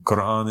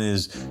Quran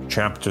is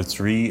chapter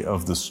 3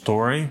 of the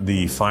story,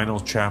 the final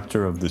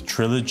chapter of the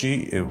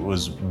trilogy. It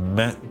was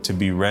meant to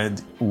be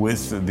read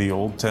with the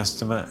Old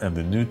Testament and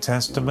the New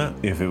Testament.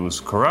 If it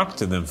was corrupt,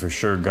 then for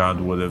sure God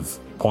would have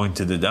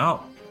pointed it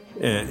out.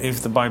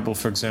 If the Bible,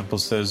 for example,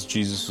 says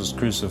Jesus was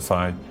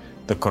crucified,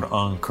 the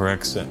Quran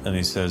corrects it and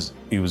he says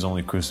he was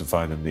only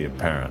crucified in the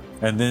apparent.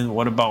 And then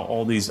what about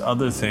all these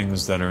other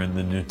things that are in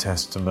the New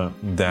Testament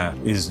that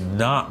is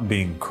not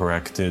being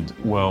corrected?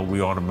 Well,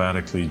 we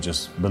automatically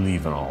just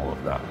believe in all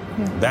of that.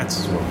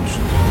 That's what we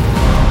should do.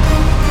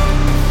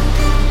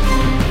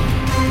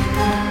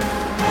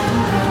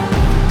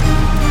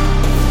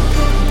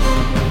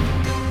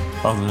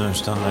 أعوذ بالله من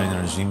الشيطان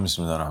الرجيم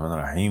بسم الله الرحمن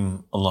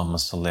الرحيم اللهم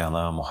صل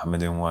على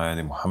محمد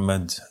وآل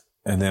محمد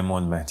أدام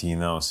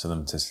والمهدينا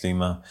وسلم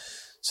تسليما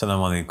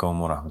السلام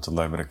عليكم ورحمة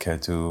الله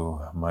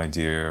وبركاته. My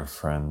dear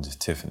friend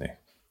Tiffany.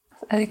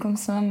 Alaikum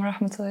salam wa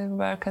rahmatullahi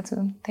wa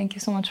barakatuh. Thank you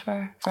so much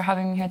for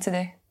having me here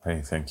today.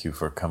 Hey, thank you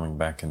for coming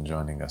back and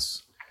joining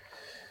us.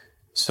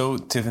 So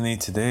Tiffany,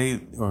 today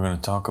we're going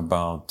to talk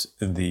about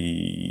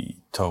the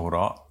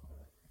Torah,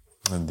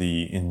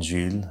 the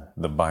Injil,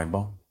 the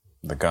Bible,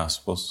 the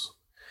Gospels,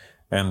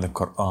 and the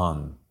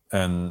Quran,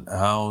 and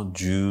how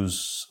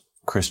Jews,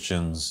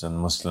 Christians, and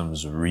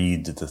Muslims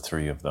read the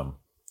three of them.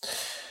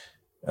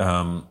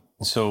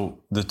 So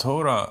the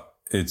Torah,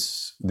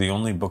 it's the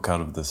only book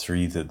out of the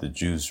three that the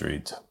Jews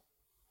read.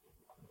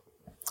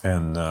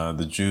 And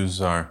the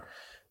Jews are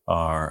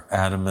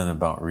adamant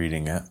about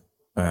reading it,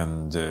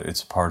 and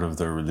it's part of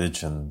their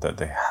religion that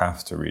they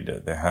have to read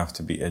it. They have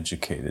to be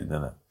educated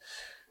in it.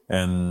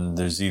 And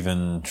there's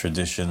even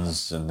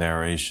traditions and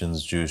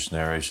narrations, Jewish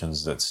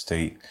narrations, that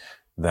state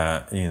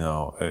that, you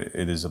know,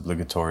 it is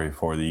obligatory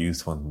for the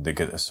youth when they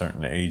get a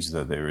certain age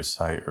that they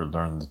recite or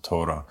learn the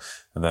Torah,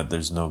 and that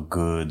there's no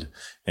good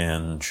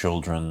in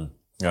children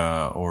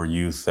or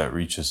youth that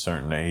reach a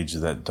certain age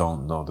that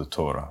don't know the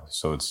Torah.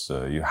 So it's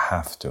you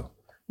have to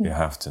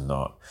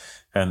know it.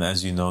 And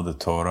as you know, the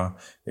Torah,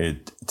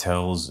 it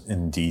tells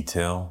in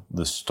detail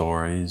the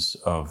stories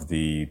of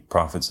the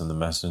prophets and the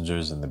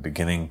messengers in the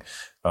beginning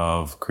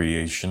of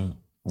creation,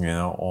 you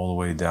know, all the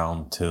way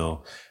down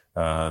till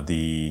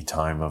the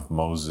time of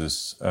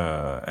Moses,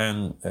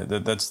 and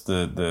that's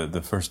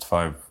the first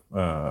five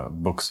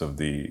books of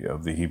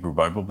the Hebrew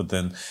Bible. But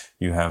then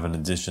you have, in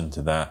addition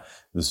to that,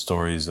 the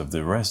stories of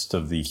the rest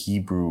of the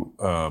Hebrew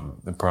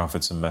the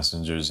prophets and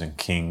messengers and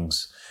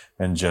kings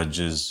and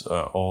judges,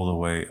 all the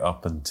way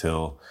up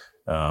until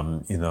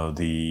you know,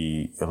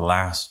 the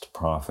last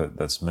prophet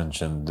that's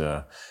mentioned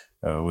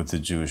with the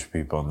Jewish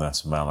people, and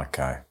that's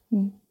Malachi.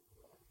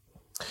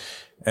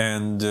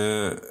 And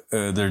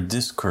they're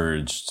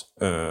discouraged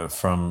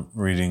from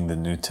reading the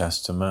New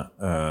Testament.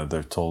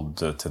 They're told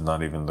to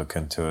not even look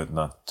into it,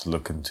 not to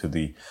look into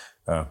the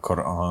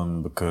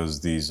Quran,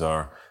 because these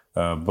are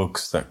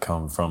books that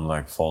come from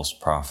like false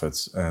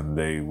prophets, and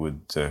they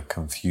would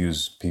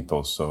confuse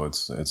people. So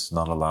it's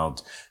not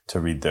allowed to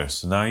read there.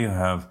 So now you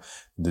have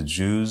the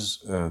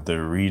Jews,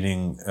 they're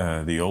reading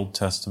the Old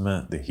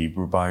Testament, the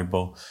Hebrew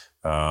Bible,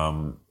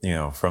 you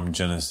know, from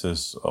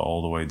Genesis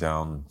all the way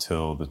down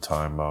till the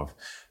time of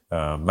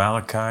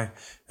Malachi.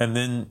 And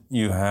then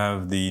you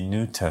have the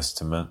New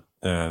Testament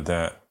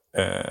that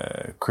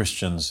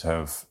Christians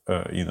have,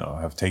 you know,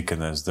 have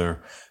taken as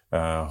their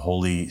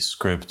holy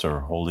script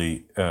or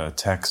holy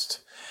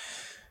text,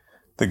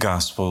 the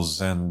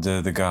Gospels. And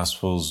the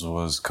Gospels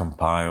was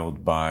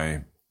compiled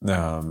by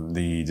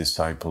the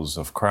disciples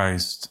of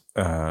Christ,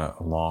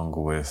 along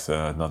with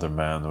another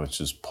man,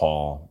 which is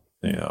Paul,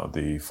 you know,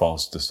 the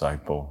false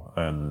disciple,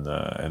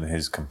 and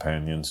his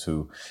companions,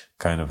 who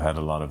kind of had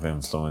a lot of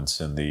influence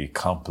in the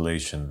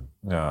compilation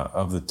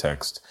of the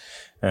text.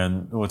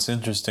 And what's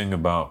interesting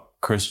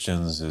about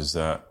Christians is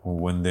that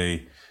when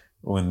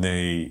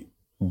they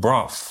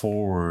brought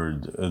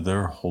forward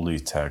their holy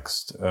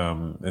text,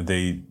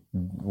 they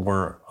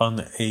were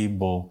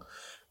unable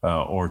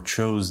or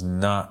chose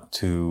not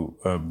to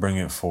bring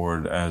it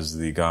forward as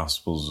the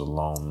Gospels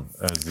alone,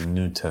 as the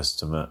New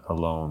Testament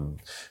alone.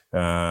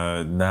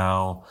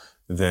 Now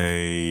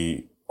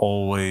they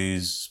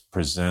always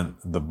present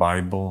the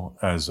Bible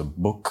as a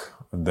book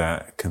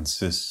that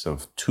consists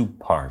of two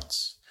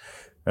parts.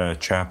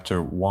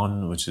 Chapter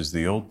 1, which is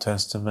the Old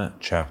Testament,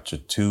 chapter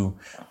 2,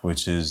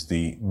 which is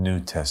the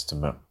New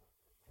Testament.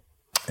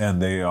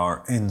 And they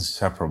are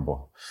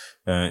inseparable.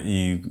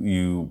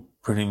 You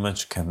pretty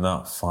much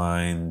cannot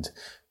find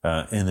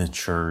in a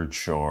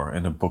church or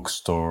in a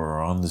bookstore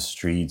or on the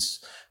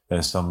streets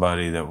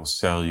somebody that will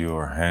sell you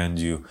or hand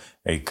you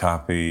a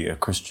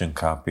Christian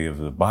copy of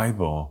the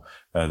Bible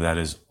that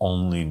is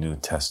only New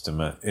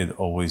Testament. It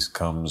always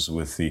comes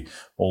with the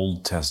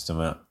Old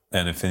Testament.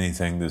 And if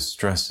anything, this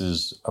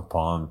stresses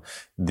upon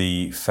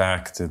the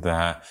fact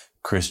that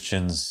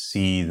Christians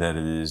see that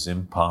it is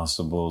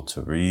impossible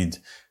to read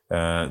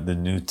the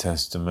New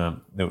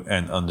Testament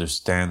and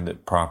understand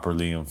it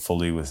properly and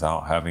fully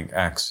without having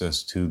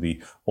access to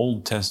the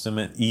Old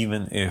Testament,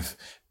 even if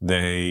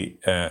they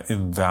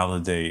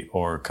invalidate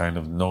or kind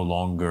of no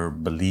longer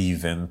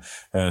believe in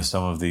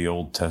some of the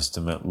Old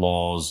Testament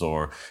laws,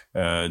 or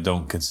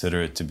don't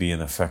consider it to be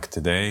in effect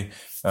today.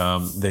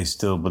 They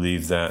still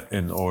believe that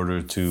in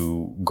order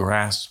to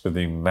grasp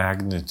the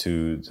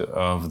magnitude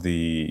of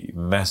the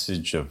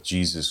message of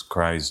Jesus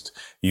Christ,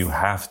 you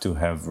have to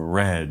have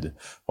read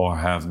or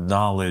have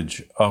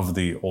knowledge of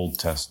the Old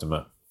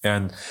Testament.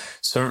 And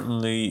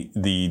certainly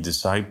the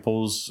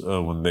disciples,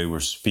 when they were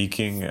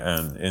speaking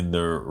and in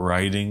their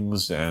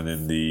writings and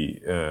in the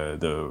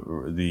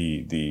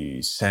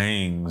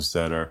sayings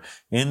that are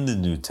in the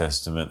New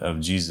Testament of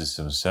Jesus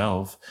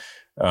himself,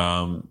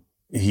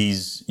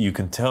 you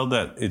can tell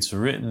that it's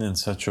written in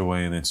such a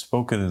way and it's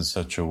spoken in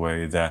such a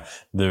way that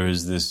there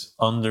is this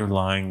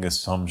underlying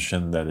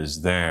assumption that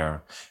is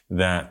there,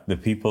 that the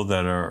people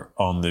that are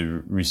on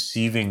the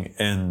receiving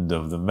end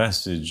of the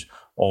message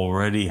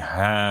already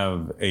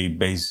have a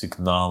basic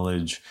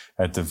knowledge,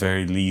 at the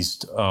very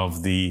least,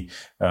 of the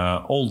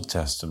Old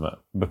Testament,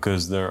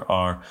 because there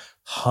are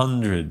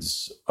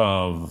hundreds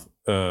of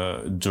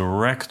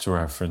direct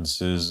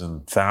references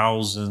and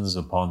thousands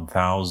upon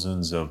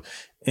thousands of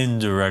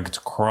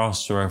indirect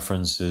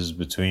cross-references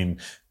between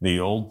the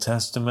Old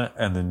Testament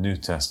and the New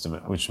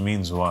Testament, which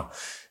means what?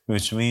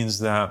 Which means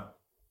that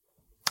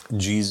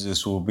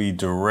Jesus will be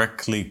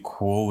directly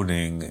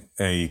quoting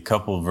a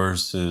couple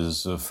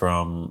verses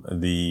from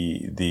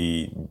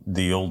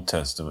the Old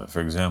Testament. For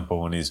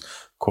example, when he's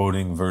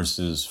quoting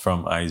verses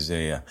from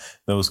Isaiah,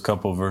 those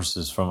couple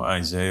verses from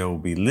Isaiah will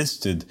be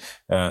listed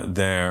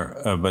there.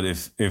 But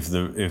if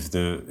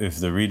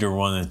the reader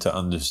wanted to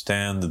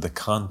understand the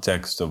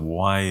context of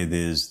why it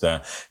is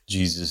that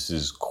Jesus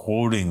is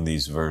quoting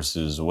these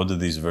verses, what do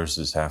these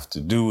verses have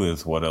to do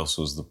with? What else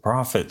was the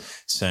prophet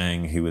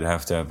saying? He would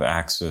have to have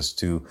access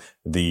to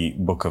the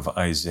book of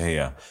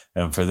Isaiah.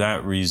 And for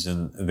that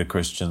reason, the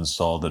Christians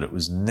saw that it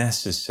was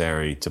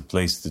necessary to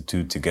place the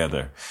two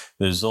together.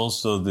 There's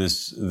also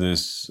this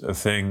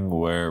thing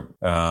where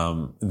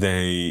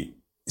they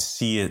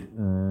see it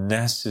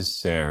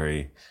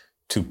necessary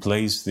to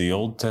place the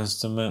Old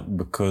Testament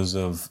because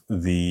of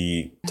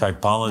the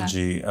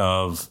typology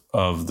of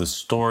the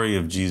story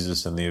of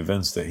Jesus and the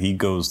events that he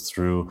goes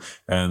through,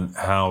 and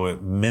how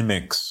it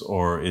mimics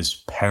or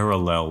is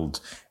paralleled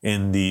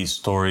in the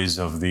stories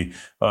of the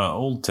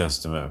Old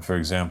Testament. For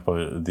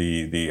example,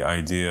 the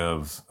idea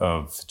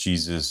of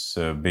Jesus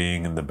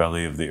being in the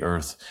belly of the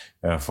earth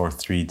for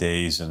 3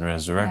 days and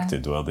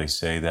resurrected. Yeah. Well, they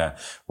say that,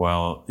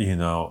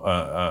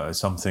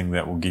 something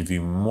that will give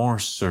you more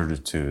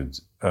certitude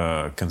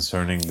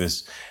concerning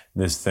this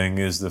thing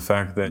is the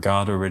fact that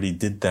God already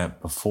did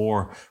that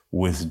before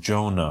with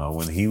Jonah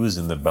when he was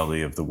in the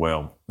belly of the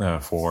whale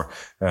for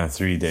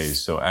 3 days.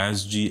 So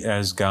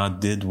as God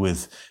did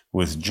with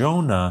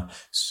Jonah,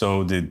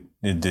 so did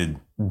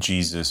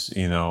Jesus,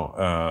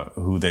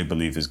 who they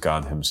believe is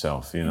God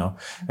himself,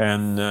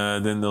 And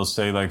then they'll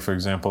say, like, for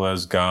example,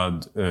 as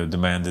God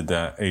demanded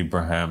that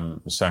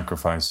Abraham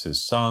sacrifice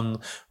his son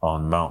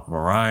on Mount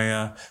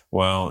Moriah.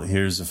 Well,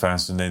 here's a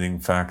fascinating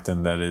fact,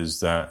 and that is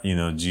that,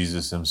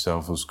 Jesus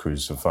himself was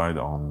crucified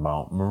on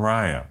Mount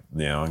Moriah,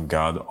 and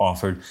God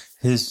offered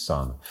his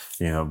son,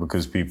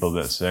 because people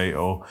that say,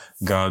 oh,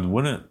 God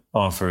wouldn't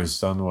offer his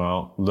son.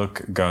 Well,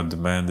 look, God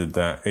demanded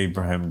that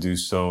Abraham do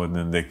so, and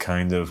then they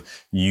kind of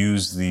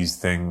use these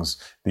things,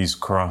 these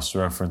cross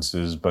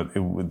references, but it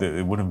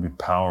wouldn't be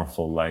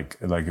powerful. Like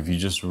if you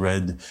just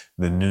read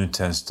the New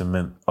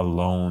Testament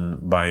alone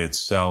by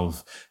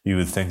itself, you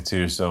would think to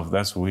yourself,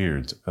 that's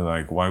weird.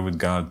 Like, why would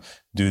God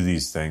do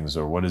these things?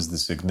 Or what is the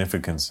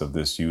significance of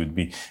this? You would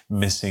be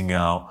missing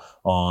out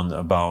on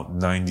about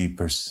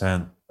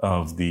 90%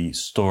 of the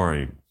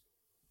story.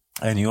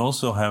 And you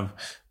also have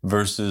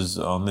verses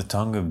on the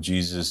tongue of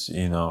Jesus,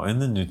 in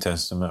the New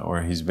Testament,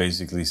 where he's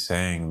basically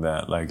saying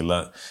that, like,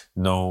 let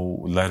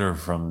no letter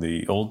from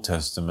the Old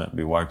Testament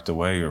be wiped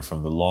away or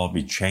from the law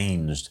be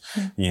changed,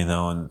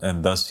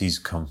 and thus he's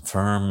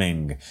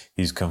confirming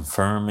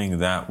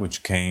that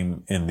which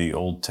came in the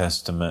Old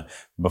Testament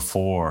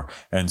before.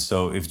 And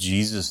so if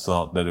Jesus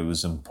thought that it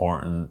was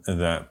important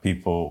that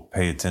people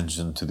pay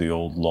attention to the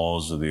old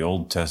laws of the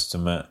Old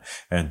Testament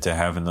and to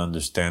have an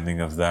understanding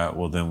of that,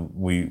 well, then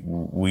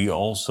we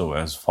also,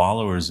 as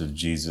followers of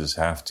Jesus,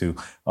 have to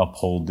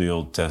uphold the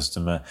Old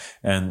Testament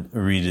and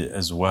read it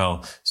as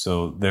well.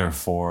 So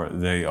therefore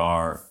they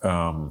are,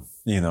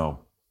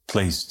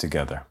 placed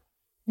together.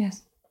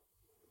 Yes.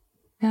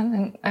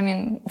 Yeah,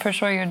 and for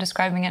sure you're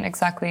describing it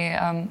exactly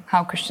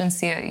how Christians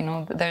see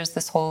it. There's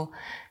this whole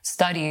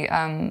study.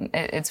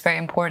 It's very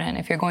important.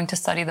 If you're going to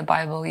study the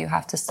Bible, you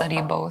have to study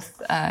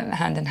both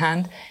hand in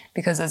hand,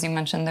 because as you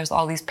mentioned, there's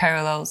all these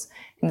parallels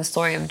in the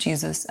story of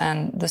Jesus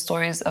and the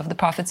stories of the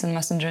prophets and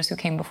messengers who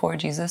came before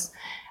Jesus.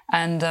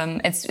 And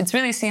it's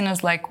really seen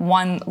as like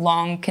one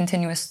long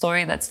continuous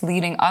story that's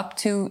leading up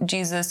to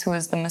Jesus, who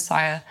is the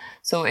Messiah.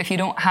 So if you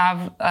don't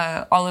have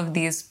all of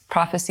these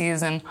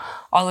prophecies and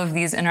all of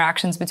these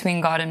interactions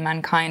between God and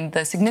mankind,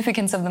 the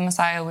significance of the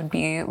Messiah would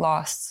be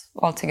lost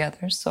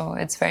altogether. So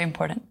it's very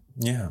important.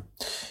 Yeah.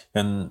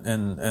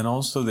 And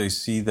also they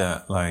see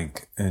that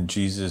like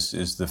Jesus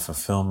is the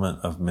fulfillment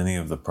of many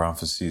of the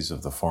prophecies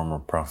of the former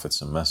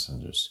prophets and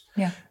messengers.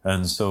 Yeah.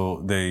 And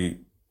so they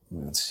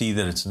see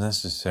that it's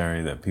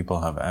necessary that people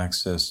have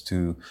access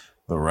to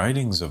the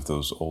writings of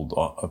those old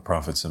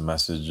prophets and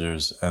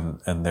messengers,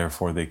 and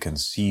therefore they can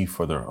see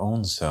for their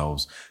own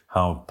selves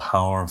how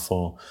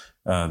powerful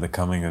the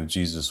coming of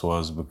Jesus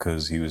was,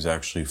 because he was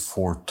actually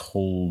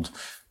foretold,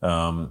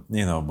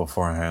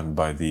 beforehand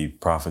by the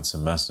prophets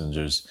and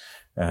messengers.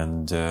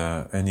 And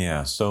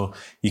yeah, so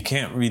you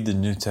can't read the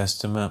New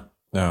Testament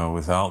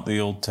without the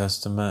Old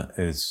Testament.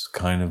 It's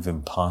kind of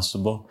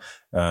impossible.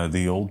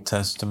 The Old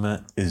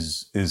Testament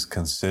is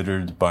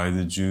considered by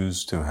the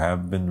Jews to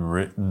have been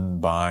written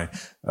by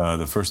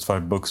the first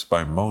 5 books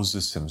by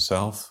Moses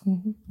himself,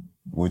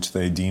 which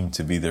they deem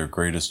to be their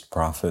greatest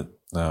prophet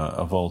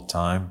of all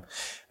time.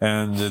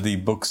 And the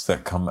books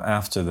that come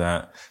after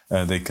that,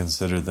 they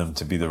consider them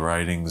to be the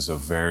writings of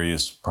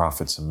various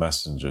prophets and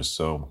messengers.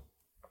 So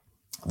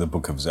the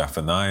book of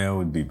Zephaniah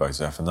would be by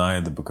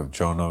Zephaniah. The book of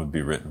Jonah would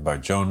be written by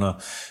Jonah,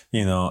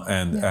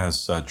 as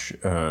such,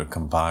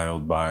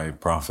 compiled by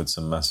prophets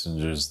and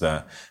messengers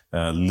that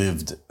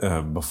lived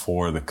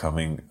before the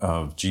coming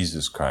of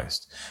Jesus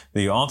Christ.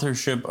 The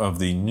authorship of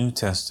the New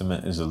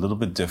Testament is a little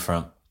bit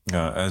different,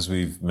 as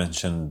we've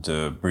mentioned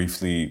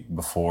briefly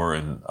before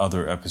in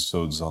other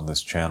episodes on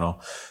this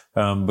channel,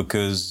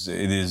 because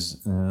it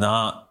is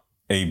not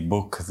a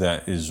book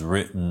that is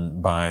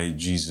written by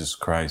Jesus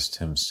Christ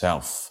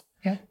himself.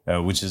 Yeah.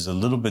 Which is a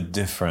little bit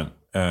different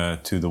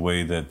to the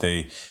way that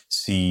they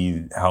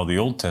see how the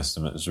Old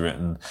Testament is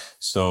written.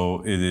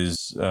 So it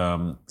is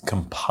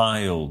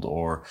compiled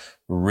or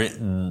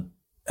written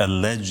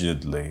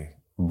allegedly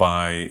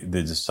by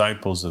the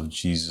disciples of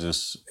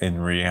Jesus.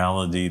 In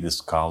reality, the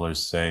scholars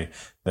say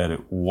that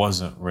it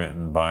wasn't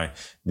written by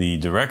the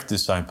direct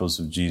disciples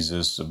of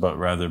Jesus, but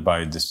rather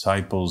by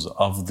disciples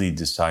of the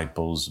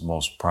disciples,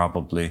 most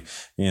probably,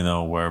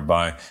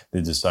 whereby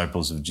the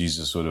disciples of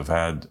Jesus would have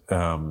had,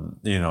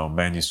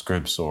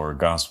 manuscripts or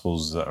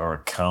gospels or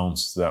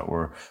accounts that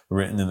were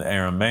written in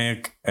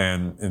Aramaic.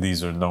 And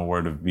these are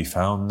nowhere to be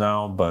found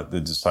now, but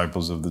the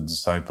disciples of the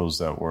disciples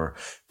that were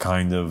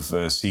kind of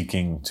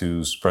seeking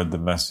to spread the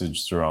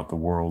message throughout the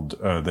world,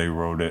 they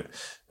wrote it.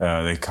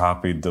 They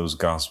copied those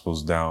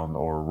gospels down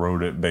or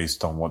wrote it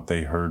based on what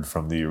they heard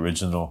from the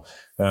original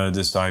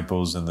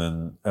disciples. And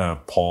then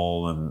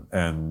Paul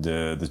and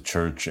the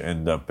church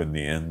end up in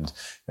the end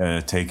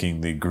taking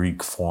the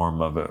Greek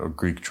form of it, or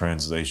Greek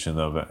translation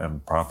of it,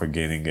 and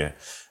propagating it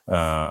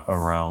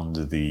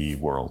around the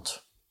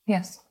world.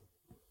 Yes.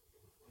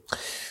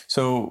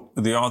 So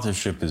the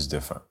authorship is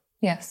different.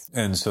 Yes.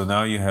 And so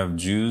now you have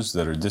Jews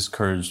that are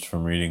discouraged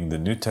from reading the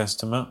New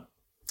Testament,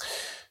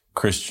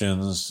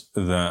 Christians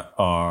that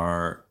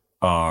are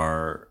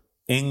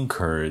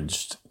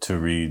encouraged to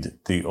read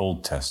the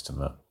Old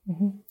Testament.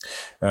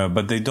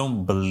 But they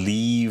don't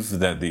believe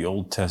that the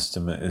Old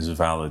Testament is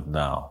valid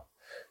now.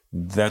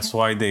 That's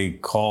why they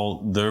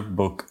call their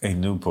book a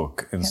new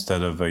book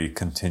instead of a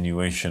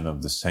continuation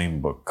of the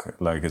same book.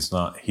 Like, it's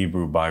not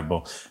Hebrew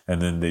Bible,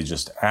 and then they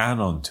just add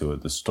on to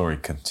it. The story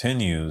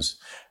continues.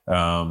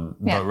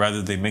 But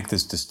rather they make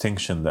this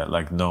distinction that,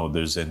 like, no,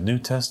 there's a New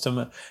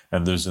Testament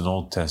and there's an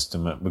Old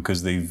Testament,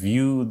 because they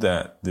view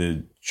that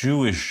the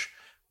Jewish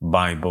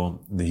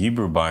Bible, the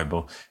Hebrew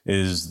Bible,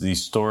 is the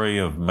story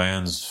of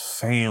man's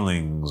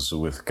failings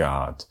with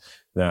God.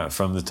 That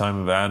from the time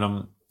of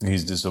Adam,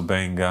 he's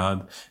disobeying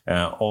God,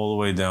 all the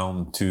way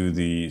down to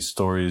the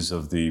stories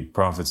of the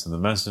prophets and the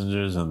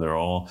messengers, and they're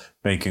all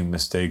making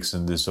mistakes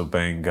and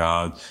disobeying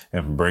God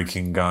and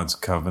breaking God's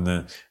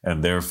covenant.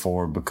 And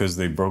therefore, because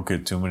they broke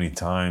it too many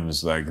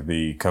times, like,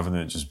 the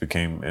covenant just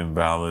became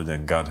invalid,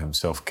 and God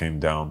himself came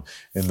down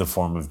in the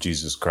form of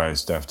Jesus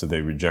Christ after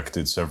they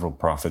rejected several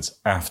prophets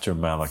after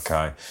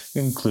Malachi,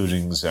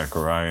 including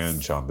Zechariah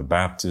and John the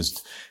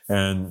Baptist,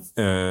 and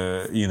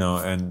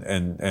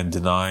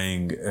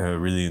denying,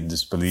 really, and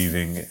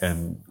disbelieving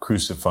and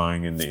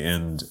crucifying in the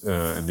end,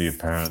 in the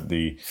apparent,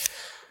 the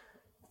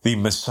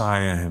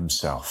Messiah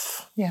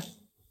himself. Yeah.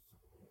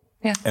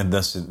 Yeah. And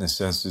thus it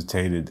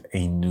necessitated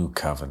a new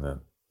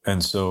covenant.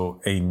 And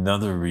so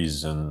another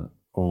reason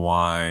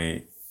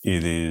why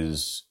it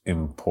is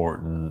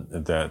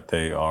important that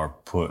they are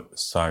put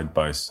side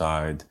by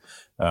side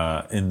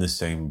in the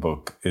same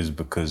book is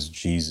because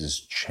Jesus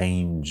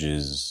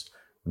changes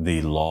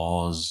the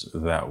laws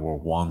that were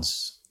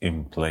once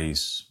in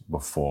place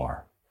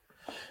before.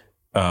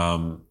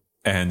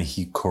 And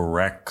he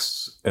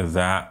corrects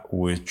that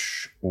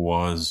which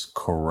was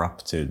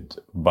corrupted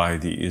by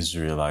the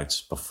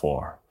Israelites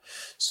before.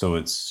 So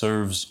it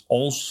serves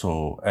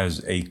also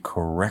as a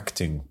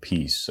correcting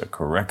piece, a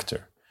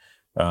corrector,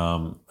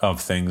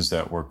 of things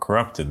that were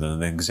corrupted.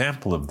 And an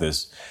example of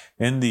this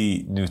in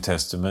the New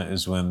Testament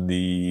is when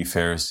the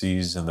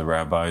Pharisees and the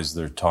rabbis,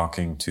 they're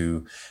talking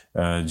to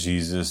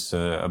Jesus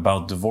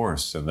about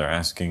divorce, and they're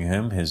asking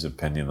him his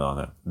opinion on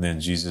it. And then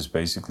Jesus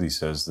basically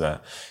says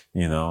that,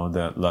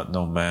 that let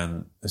no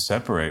man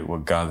separate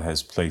what God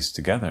has placed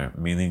together,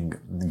 meaning,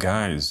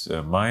 guys,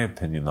 my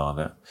opinion on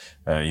it,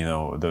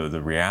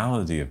 the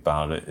reality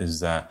about it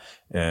is that,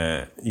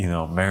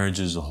 marriage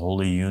is a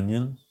holy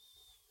union.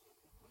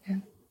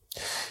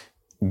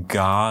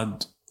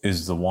 God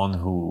is the one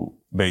who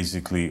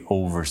basically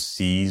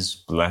oversees,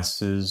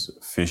 blesses,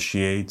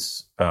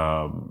 officiates.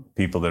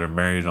 People that are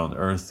married on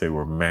earth, they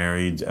were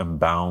married and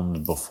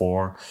bound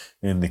before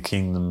in the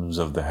kingdoms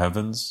of the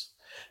heavens.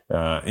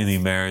 Any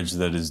marriage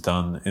that is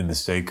done in the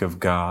sake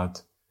of God,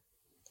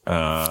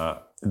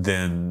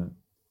 then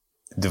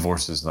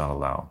divorce is not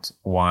allowed.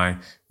 Why?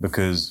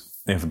 Because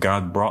if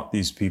God brought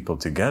these people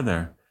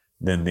together,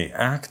 then the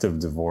act of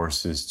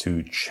divorce is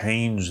to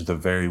change the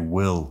very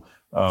will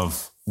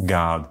of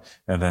God,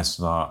 and that's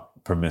not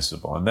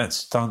permissible. And that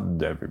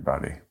stunned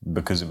everybody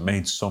because it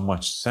made so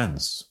much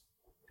sense,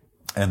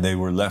 and they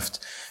were left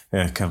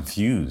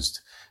confused,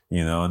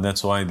 and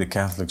that's why the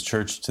Catholic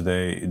Church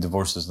today,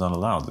 divorce is not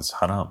allowed. It's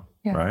haram,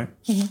 right?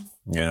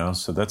 Mm-hmm.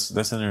 So that's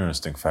an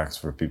interesting fact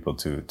for people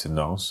to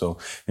know. So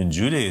in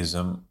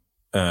Judaism,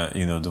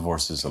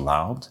 divorce is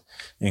allowed.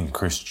 In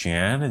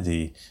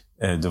Christianity,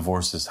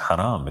 divorce is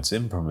haram. It's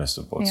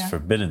impermissible. It's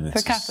forbidden.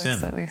 It's for Catholics,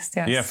 sin. At least.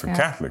 Yes. Yeah, for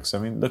Catholics. I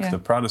mean, look, the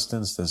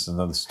Protestants, that's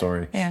another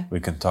story. Yeah.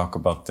 We can talk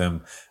about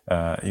them,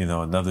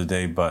 another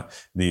day. But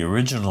the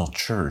original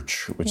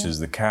church, which is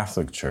the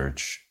Catholic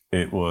Church,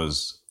 it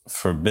was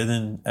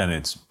forbidden, and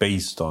it's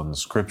based on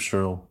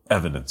scriptural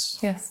evidence.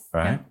 Yes.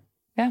 Right?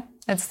 Yeah.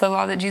 It's the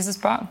law that Jesus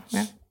brought.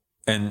 Yeah.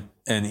 And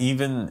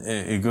even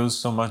it goes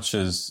so much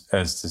as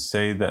to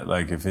say that,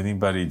 like, if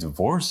anybody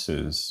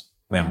divorces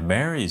and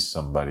marries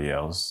somebody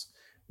else,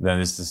 then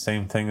it's the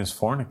same thing as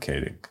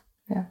fornicating.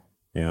 Yeah.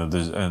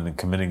 And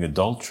committing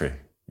adultery.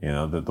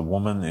 That the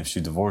woman, if she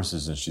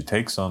divorces and she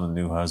takes on a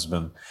new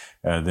husband,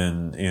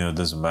 then, it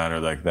doesn't matter,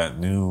 like, that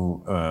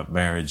new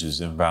marriage is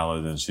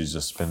invalid, and she's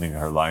just spending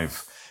her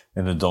life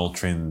in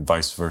adultery, and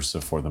vice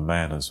versa for the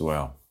man as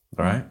well.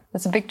 Right?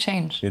 That's a big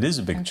change. It is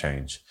a big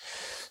change.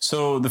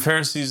 So the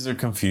Pharisees, they're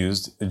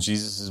confused.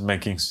 Jesus is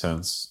making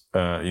sense. We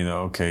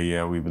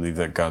believe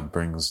that God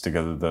brings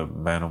together the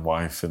man and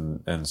wife.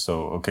 And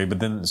so, okay, but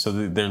then, so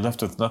they're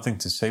left with nothing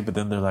to say, but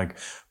then they're like,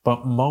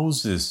 but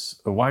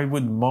Moses, why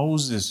would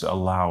Moses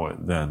allow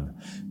it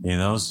then?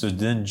 So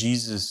then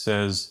Jesus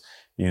says,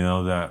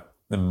 that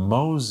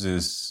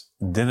Moses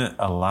didn't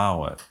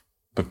allow it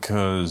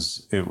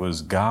because it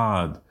was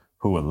God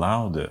who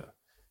allowed it.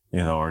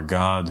 Or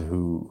God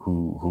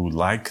who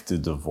liked the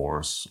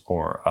divorce,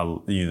 or,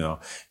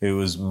 it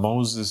was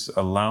Moses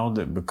allowed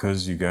it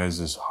because you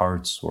guys'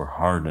 hearts were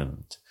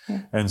hardened.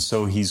 Yeah. And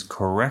so he's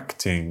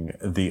correcting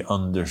the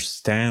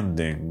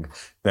understanding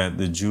that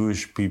the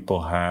Jewish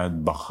people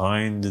had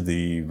behind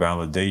the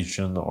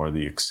validation or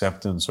the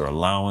acceptance or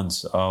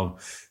allowance of,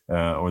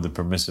 or the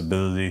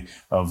permissibility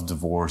of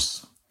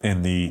divorce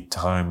in the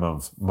time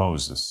of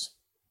Moses.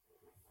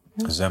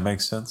 Does that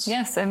make sense?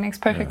 Yes, it makes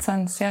perfect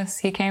sense. Yes,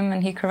 he came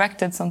and he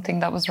corrected something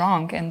that was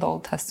wrong in the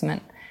Old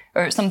Testament,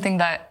 or something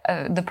that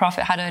the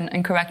prophet had an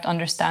incorrect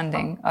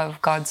understanding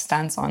of God's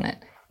stance on it,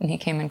 and he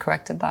came and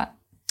corrected that.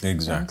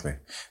 Exactly.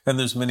 And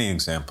there's many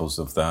examples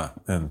of that,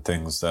 and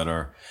things that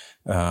are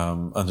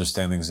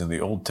understandings in the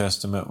Old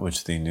Testament,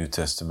 which the New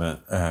Testament,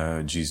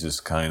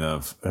 Jesus kind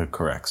of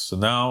corrects. So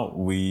now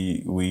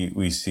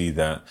we see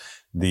that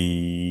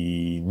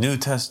the New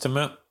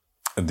Testament,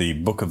 the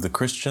book of the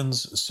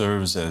Christians,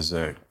 serves as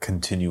a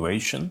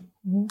continuation.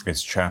 Mm-hmm.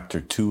 It's chapter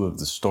 2 of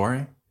the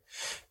story.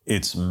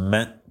 It's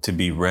meant to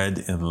be read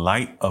in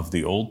light of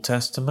the Old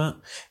Testament,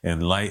 in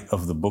light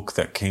of the book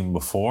that came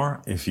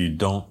before. If you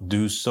don't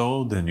do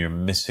so, then you're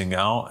missing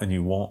out and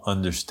you won't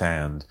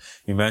understand.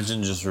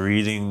 Imagine just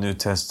reading New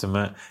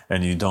Testament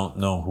and you don't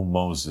know who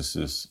Moses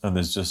is, and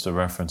there's just a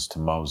reference to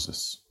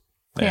Moses.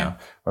 Yeah.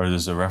 Or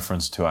there's a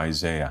reference to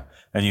Isaiah,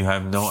 and you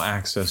have no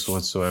access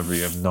whatsoever.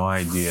 You have no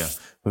idea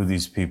who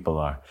these people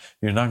are.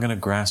 You're not going to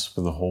grasp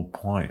the whole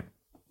point.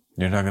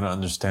 You're not going to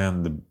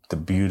understand the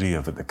beauty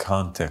of it, the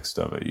context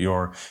of it.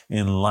 Your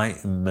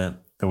enlightenment,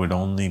 it would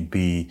only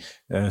be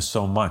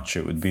so much.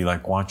 It would be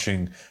like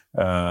watching,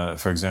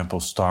 for example,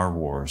 Star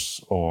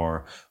Wars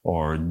or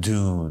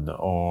Dune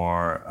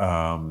or,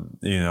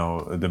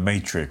 The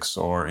Matrix,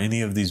 or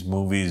any of these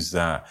movies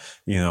that,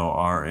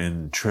 are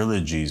in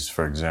trilogies,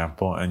 for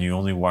example, and you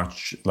only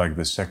watch like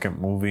the second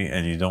movie,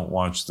 and you don't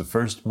watch the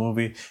first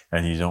movie,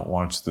 and you don't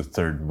watch the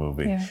third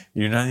movie. Yeah.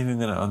 You're not even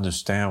going to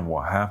understand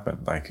what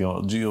happened. Like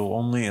you'll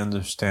only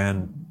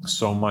understand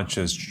so much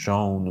as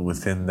shown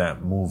within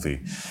that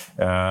movie.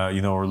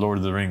 Or Lord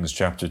of the Rings,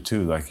 chapter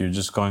 2, like you're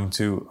just going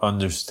to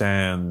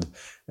understand,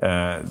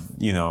 the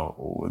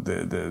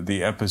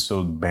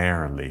episode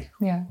barely.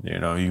 Yeah.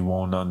 You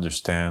won't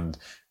understand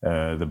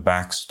the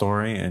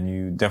backstory, and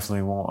you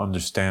definitely won't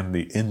understand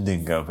the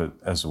ending of it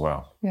as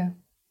well. Yeah.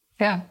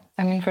 Yeah,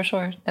 I mean, for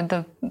sure.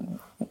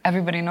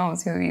 Everybody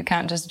knows you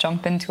can't just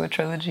jump into a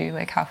trilogy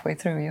like halfway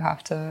through. You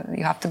have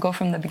to go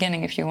from the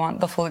beginning if you want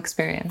the full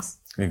experience.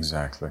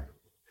 Exactly.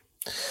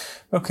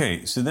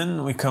 Okay, so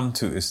then we come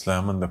to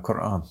Islam and the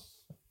Quran,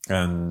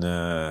 and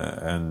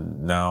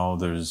now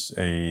there's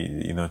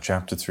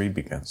chapter 3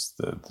 begins.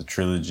 The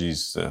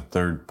trilogy's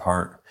third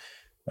part,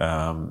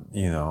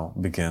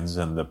 begins,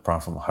 and the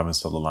Prophet Mohammed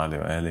sallallahu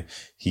alaihi wasallam,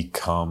 he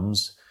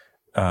comes.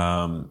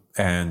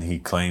 And he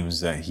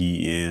claims that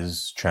he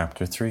is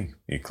chapter 3.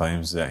 He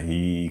claims that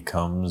he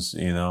comes,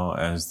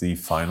 as the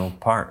final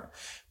part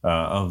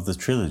of the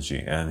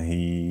trilogy, and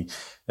he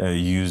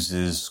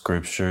uses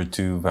scripture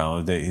to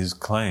validate his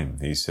claim.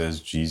 He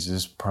says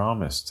Jesus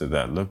promised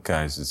that, look,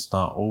 guys, it's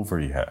not over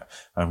yet.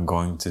 I'm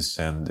going to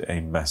send a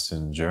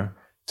messenger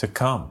to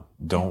come.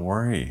 Don't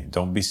worry.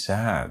 Don't be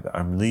sad.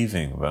 I'm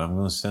leaving, but I'm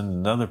going to send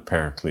another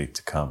paraclete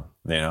to come.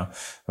 I'm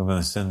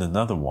going to send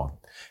another one.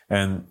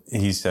 And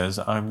he says,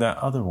 I'm that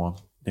other one,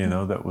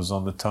 that was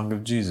on the tongue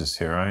of Jesus.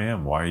 Here I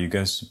am. Why are you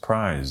guys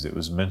surprised? It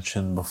was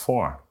mentioned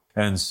before.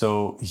 And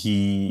so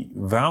he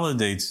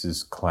validates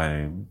his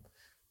claim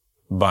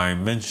by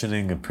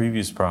mentioning a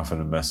previous prophet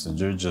and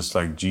messenger, just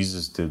like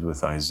Jesus did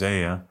with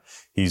Isaiah.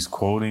 He's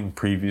quoting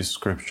previous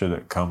scripture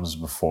that comes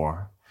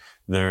before.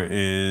 There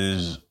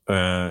is,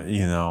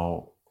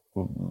 over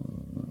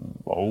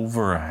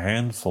a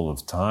handful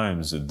of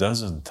times, a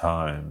dozen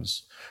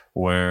times,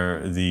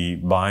 where the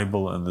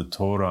Bible and the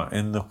Torah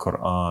in the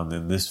Quran,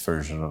 in this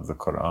version of the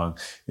Quran,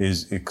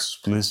 is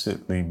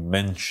explicitly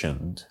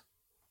mentioned.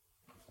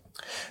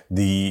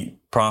 The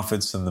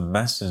prophets and the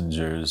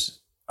messengers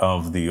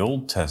of the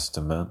Old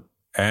Testament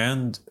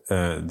and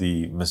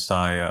the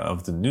Messiah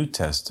of the New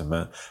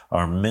Testament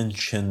are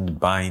mentioned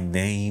by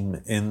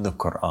name in the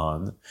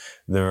Quran.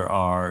 There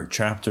are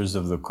chapters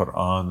of the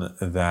Quran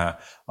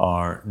that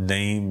are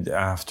named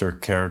after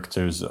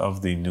characters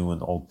of the New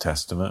and Old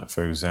Testament.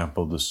 For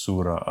example, the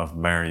Surah of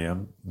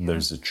Maryam.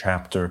 There's a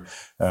chapter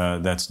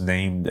that's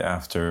named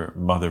after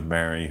Mother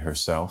Mary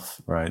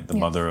herself, right? The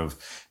mother of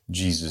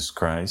Jesus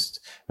Christ.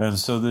 And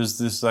so there's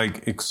this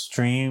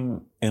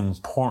extreme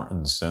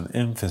importance and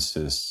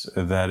emphasis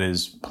that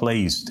is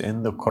placed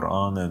in the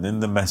Quran and in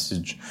the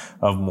message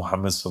of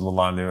Muhammad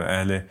sallallahu alaihi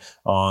wasallam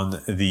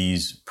on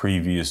these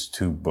previous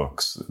two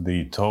books,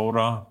 the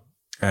Torah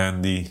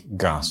and the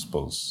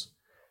Gospels.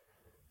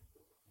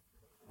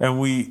 And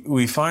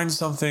we find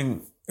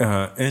something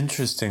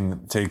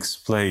interesting takes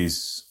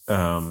place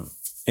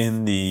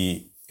in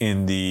the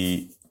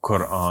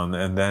Quran,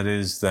 and that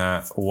is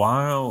that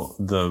while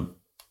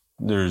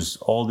there's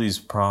all these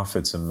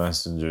prophets and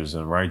messengers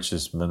and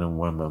righteous men and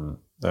women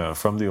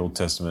from the Old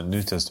Testament,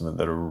 New Testament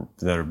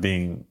that are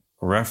being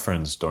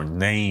referenced or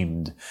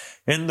named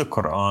in the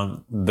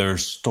Quran, their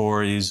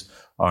stories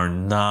are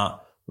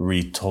not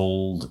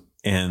retold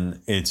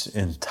in its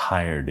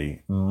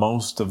entirety.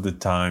 Most of the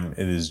time,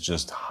 it is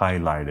just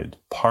highlighted.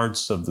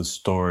 Parts of the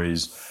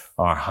stories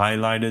are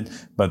highlighted,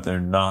 but they're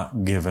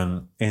not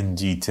given in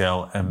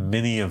detail. And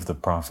many of the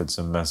prophets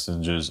and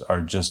messengers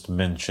are just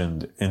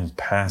mentioned in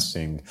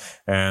passing.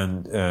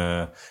 And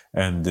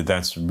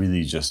that's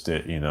really just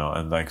it,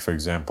 And for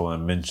example, I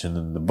mentioned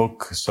in the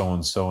book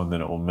so-and-so, and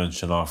then it will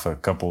mention off a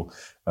couple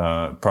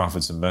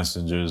prophets and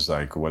messengers,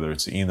 whether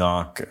it's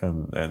Enoch,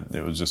 and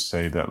it will just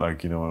say that,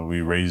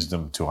 we raised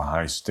them to a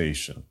high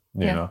station,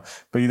 you know.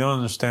 But you don't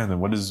understand that.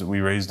 What does we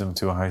raised them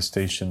to a high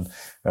station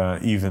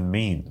even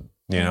mean?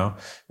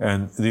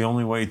 And the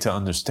only way to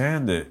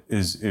understand it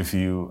is if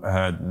you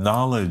had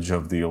knowledge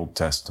of the Old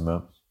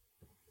Testament,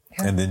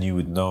 and then you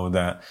would know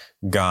that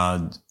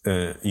God,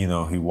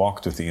 he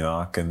walked with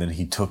Enoch, and then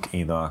he took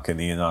Enoch,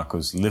 and Enoch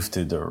was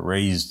lifted or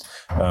raised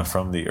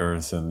from the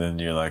earth. And then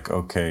you're like,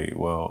 okay,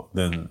 well,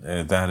 then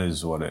that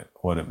is what it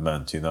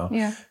meant,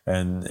 Yeah.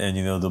 And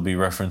there'll be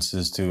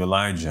references to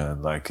Elijah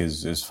and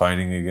his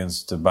fighting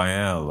against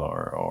Baal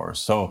or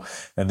so.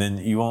 And then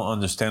you won't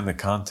understand the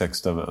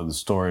context of the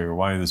story or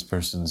why this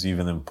person's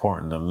even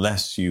important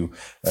unless you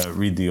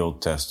read the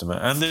Old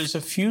Testament. And there's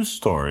a few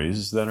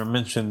stories that are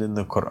mentioned in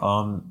the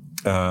Quran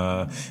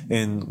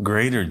in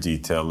greater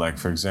detail,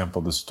 for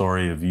example, the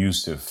story of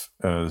Yusuf.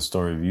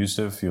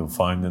 You'll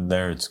find in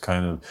there, it's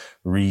kind of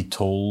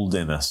retold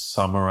in a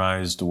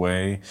summarized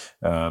way,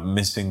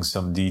 missing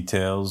some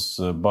details,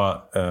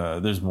 but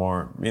there's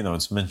more,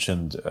 it's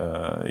mentioned,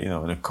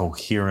 in a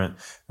coherent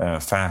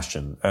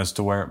fashion, as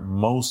to where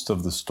most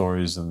of the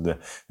stories in the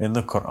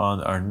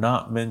Quran are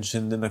not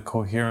mentioned in a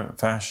coherent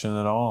fashion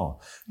at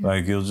all.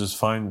 You'll just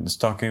find it's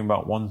talking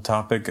about one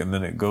topic, and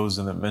then it goes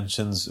and it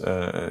mentions,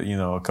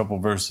 a couple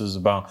verses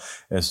about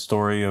a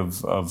story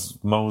of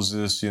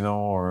Moses,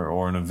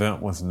 or an event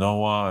with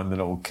Noah, and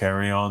then it will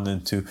carry on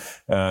into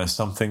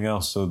something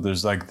else. So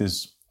there's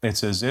this,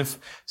 it's as if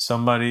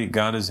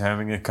God is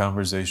having a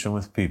conversation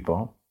with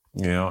people,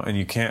 and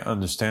you can't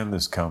understand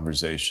this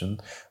conversation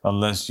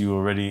unless you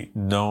already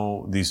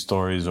know these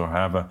stories or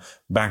have a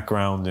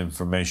background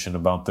information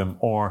about them,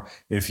 or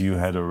if you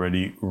had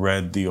already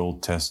read the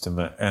Old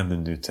Testament and the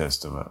New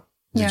Testament.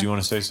 Did you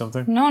want to say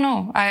something?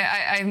 No.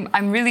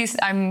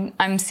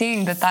 I'm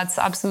seeing that that's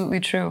absolutely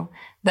true.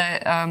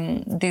 That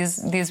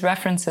these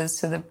references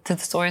to the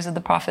stories of the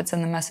prophets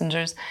and the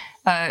messengers,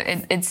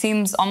 it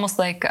seems almost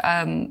like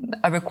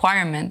a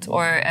requirement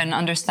or an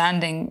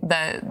understanding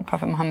that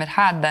Prophet Muhammad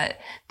had, that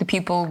the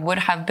people would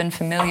have been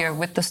familiar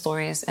with the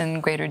stories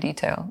in greater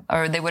detail,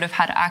 or they would have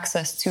had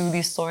access to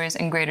these stories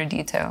in greater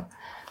detail.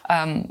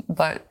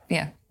 But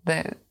yeah,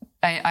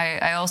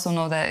 I also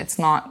know that it's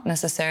not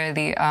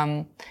necessarily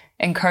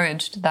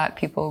encouraged that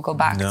people go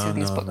back to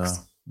these books.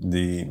 No.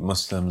 The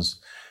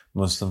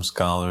Muslim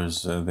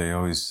scholars, they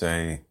always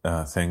say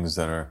things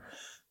that are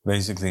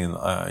basically,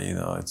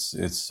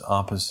 it's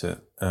opposite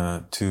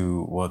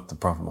to what the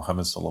Prophet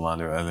Muhammad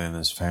ﷺ and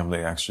his family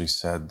actually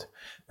said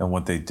and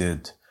what they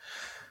did.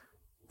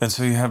 And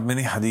so you have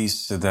many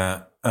hadiths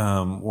that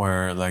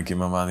where, like,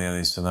 Imam Ali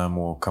alayhi salam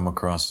will come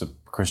across a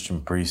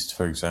Christian priest,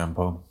 for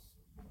example,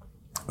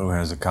 who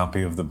has a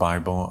copy of the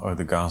Bible or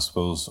the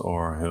Gospels,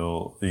 or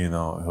he'll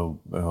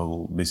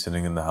be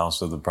sitting in the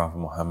house of the Prophet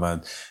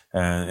Muhammad,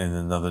 and in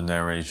another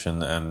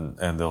narration,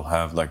 and they'll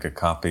have like a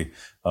copy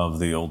of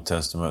the Old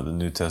Testament, the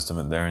New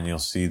Testament there, and you'll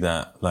see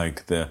that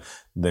like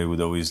they would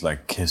always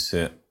like kiss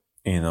it,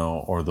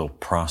 or they'll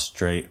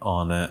prostrate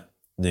on it,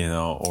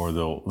 or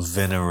they'll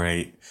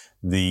venerate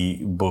the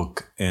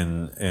book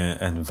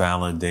and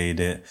validate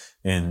it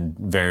in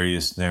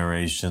various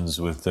narrations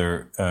with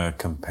their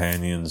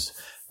companions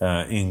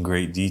in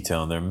great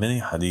detail. And there are many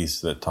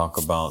hadiths that talk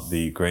about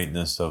the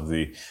greatness of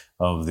the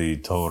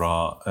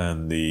Torah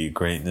and the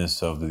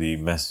greatness of the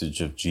message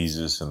of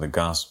Jesus and the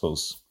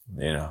Gospels,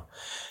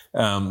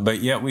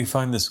 But yet we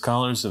find the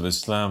scholars of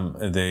Islam,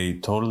 they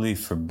totally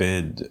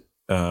forbid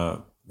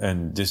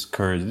and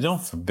discourage. They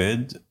don't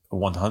forbid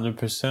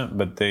 100%,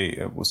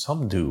 but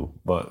some do.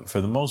 But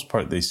for the most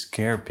part, they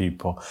scare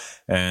people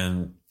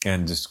and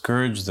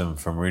discourage them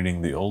from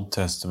reading the Old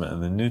Testament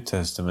and the New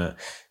Testament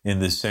in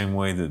the same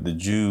way that the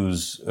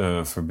Jews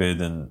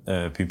forbid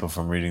people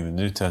from reading the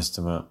New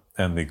Testament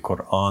and the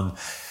Quran,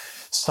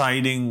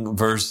 citing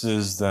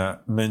verses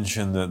that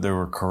mention that there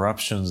were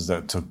corruptions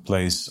that took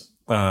place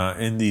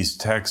in these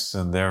texts,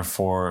 and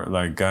therefore,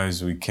 like,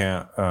 guys, we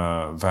can't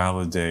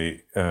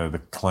validate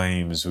the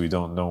claims. We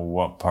don't know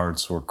what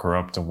parts were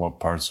corrupt and what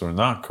parts were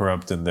not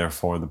corrupt, and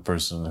therefore the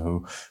person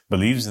who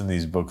believes in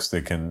these books,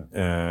 they can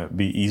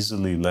be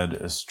easily led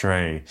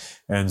astray.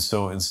 And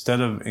so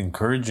instead of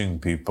encouraging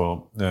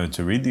people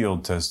to read the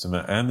Old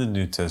Testament and the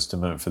New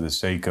Testament for the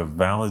sake of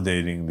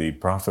validating the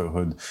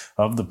prophethood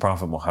of the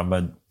Prophet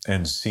Muhammad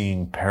and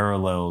seeing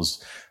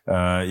parallels,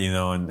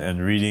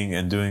 and reading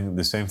and doing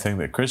the same thing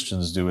that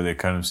Christians do, where they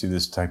kind of see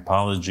this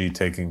typology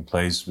taking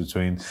place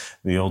between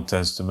the Old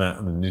Testament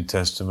and the New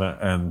Testament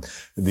and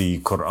the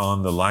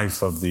Quran, the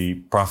life of the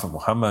Prophet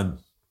Muhammad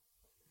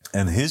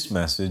and his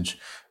message.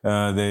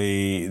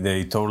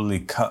 They totally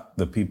cut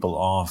the people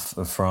off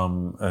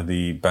from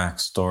the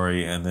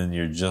backstory, and then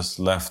you're just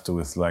left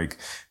with like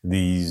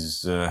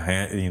these, these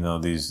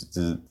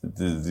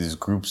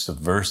groups of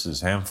verses,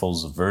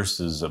 handfuls of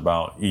verses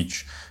about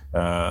each,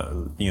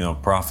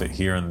 prophet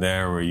here and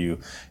there, where you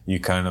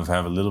kind of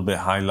have a little bit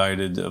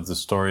highlighted of the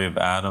story of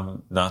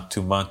Adam, not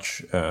too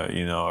much,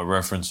 a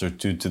reference or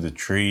two to the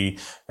tree,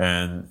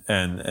 and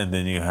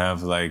then you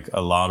have like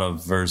a lot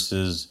of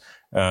verses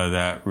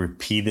that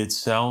repeat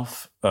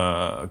itself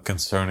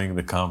concerning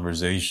the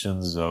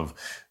conversations of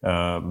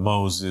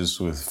Moses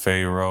with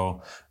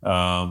Pharaoh,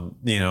 and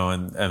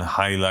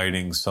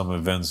highlighting some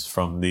events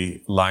from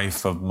the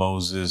life of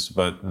Moses,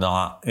 but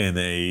not in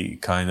a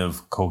kind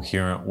of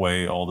coherent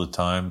way all the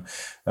time.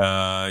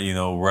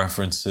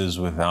 References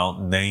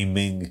without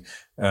naming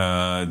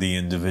the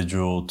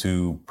individual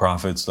to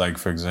prophets, like,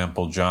 for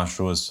example,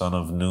 Joshua, son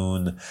of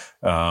Nun,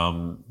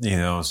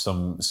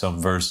 some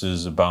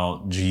verses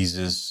about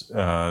Jesus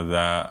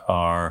that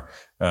are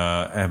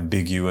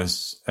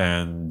ambiguous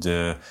and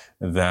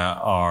that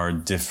are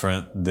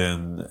different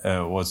than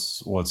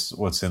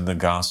what's in the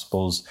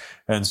Gospels.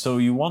 And so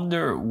you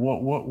wonder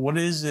what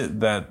is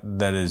it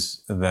that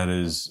is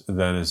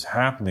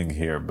happening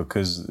here,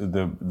 because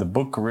the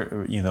book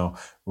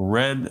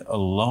read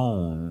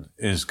alone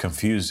is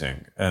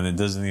confusing and it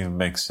doesn't even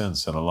make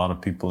sense, and a lot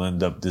of people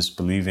end up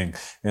disbelieving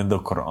in the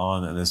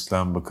Quran and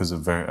Islam because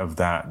of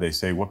that. They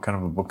say, what kind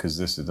of a book is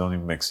this? It don't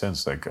even make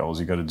sense. Like, all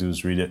you got to do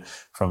is read it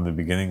from the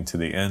beginning to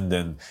the end,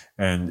 and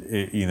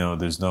it,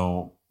 there's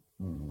no,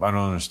 I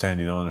don't understand.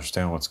 You don't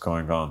understand what's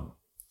going on.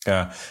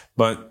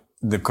 But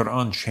the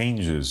Quran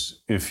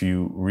changes if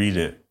you read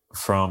it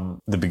from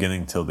the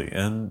beginning till the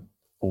end,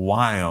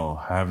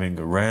 while having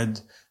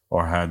read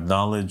or had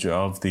knowledge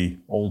of the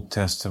Old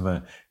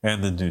Testament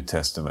and the New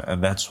Testament.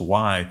 And that's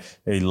why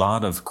a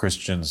lot of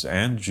Christians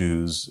and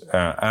Jews,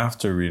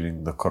 after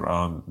reading the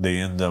Quran, they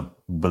end up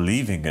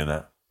believing in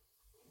it.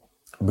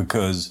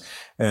 because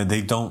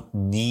they don't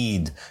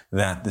need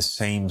that the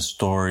same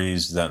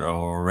stories that are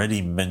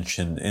already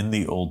mentioned in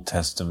the Old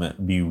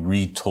Testament be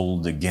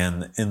retold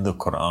again in the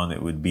Quran.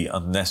 It would be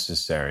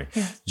unnecessary.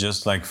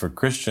 Just like for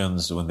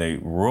Christians, when they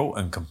wrote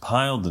and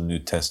compiled the New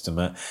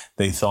Testament,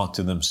 they thought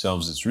to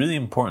themselves, it's really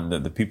important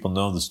that the people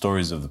know the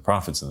stories of the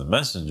prophets and the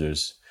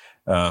messengers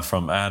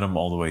from Adam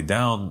all the way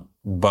down,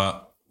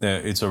 but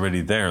it's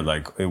already there.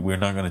 Like, we're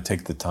not going to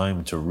take the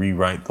time to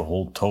rewrite the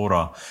whole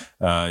Torah,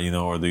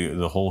 or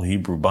the whole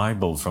Hebrew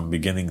Bible from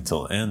beginning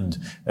till end,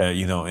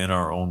 in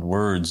our own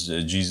words.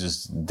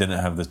 Jesus didn't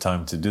have the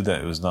time to do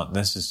that. It was not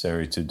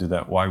necessary to do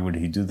that. Why would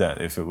he do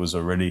that if it was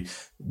already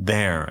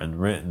there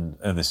and written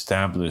and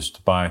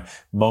established by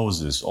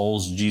Moses? All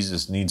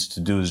Jesus needs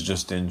to do is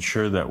just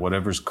ensure that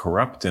whatever's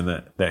corrupt in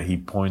it, that he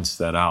points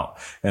that out.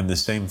 And the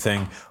same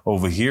thing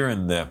over here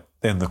in the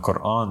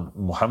Quran,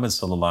 Muhammad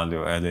sallallahu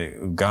alaihi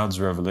wasallam, God's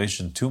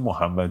revelation to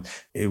Muhammad,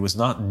 it was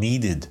not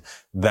needed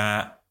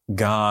that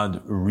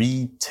God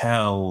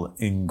retell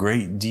in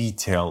great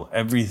detail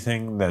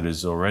everything that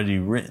is already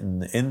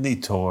written in the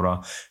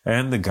Torah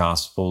and the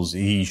Gospels.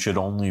 He should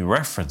only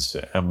reference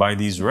it. And by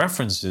these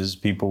references,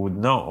 people would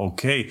know,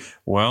 okay,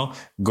 well,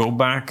 go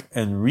back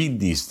and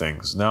read these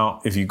things. Now,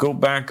 if you go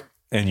back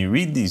and you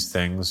read these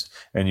things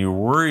and you're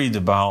worried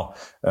about,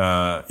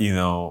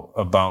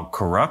 about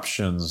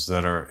corruptions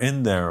that are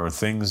in there or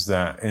things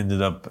that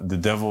the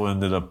devil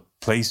ended up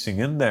placing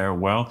in there,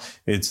 well,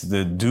 it's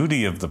the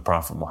duty of the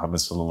Prophet Mohammed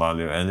sallallahu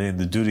alaihi wasallam and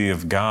the duty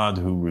of God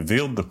who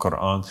revealed the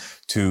Quran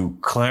to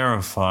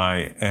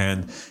clarify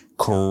and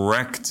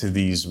correct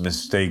these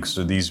mistakes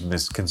or these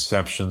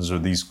misconceptions or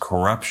these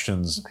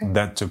corruptions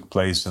that took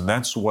place. And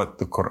that's what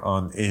the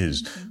Quran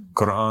is.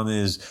 Quran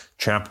is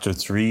chapter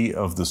 3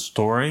 of the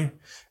story,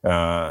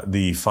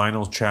 the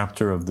final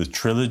chapter of the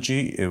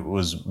trilogy. It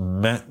was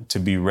meant to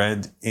be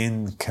read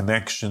in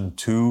connection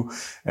to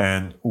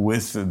and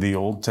with the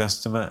Old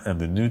Testament and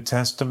the New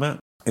Testament.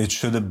 It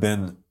should have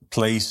been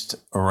placed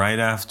right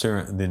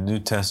after the New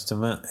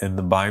Testament in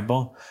the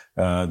Bible.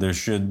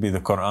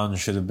 The Quran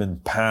should have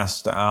been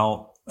passed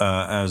out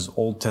as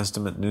Old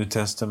Testament, New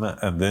Testament,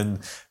 and then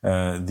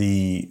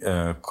the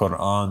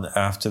Quran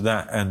after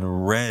that,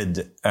 and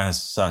read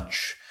as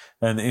such.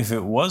 And if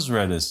it was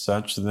read as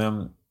such,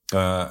 then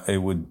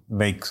it would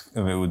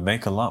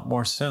make a lot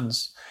more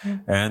sense.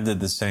 And at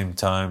the same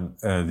time,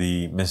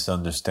 the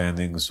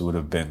misunderstandings would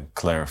have been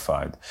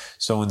clarified.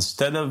 So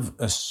instead of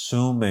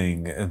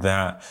assuming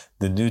that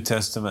the New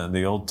Testament and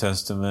the Old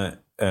Testament,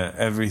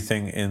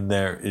 everything in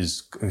there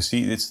is,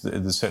 it's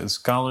the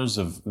scholars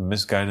of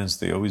misguidance,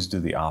 they always do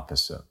the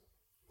opposite.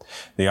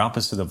 The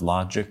opposite of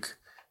logic,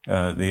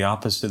 the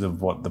opposite of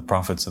what the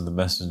prophets and the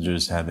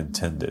messengers had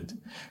intended.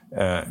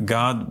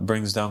 God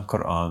brings down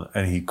Quran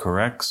and he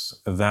corrects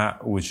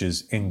that which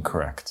is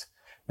incorrect.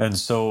 And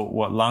so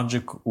what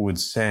logic would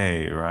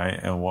say, right,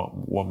 and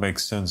what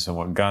makes sense and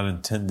what God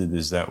intended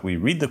is that we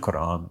read the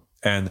Quran,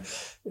 and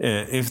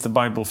if the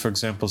Bible, for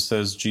example,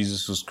 says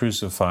Jesus was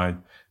crucified,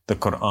 the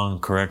Quran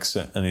corrects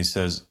it and he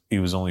says he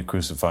was only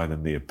crucified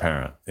in the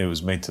apparent. It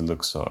was made to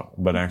look so,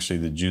 but actually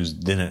the Jews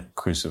didn't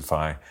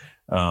crucify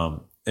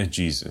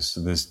Jesus.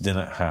 This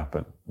didn't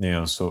happen,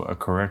 so a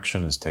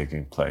correction is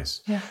taking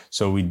place. Yeah.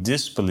 So we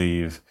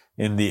disbelieve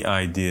in the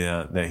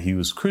idea that he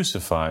was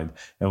crucified,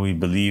 and we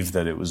believe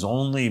that it was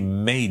only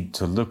made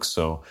to look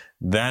so.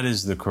 That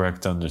is the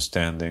correct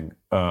understanding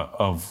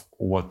of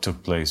what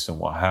took place and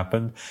what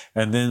happened.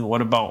 And then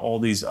what about all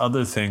these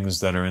other things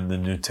that are in the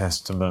New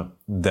Testament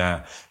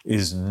that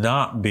is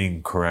not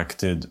being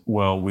corrected?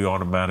 Well, we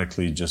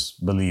automatically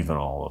just believe in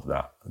all of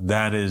that.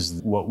 That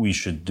is what we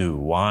should do.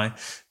 Why?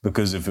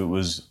 Because if it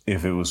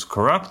was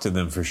corrupted,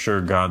 then for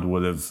sure God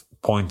would have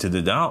pointed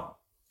it out.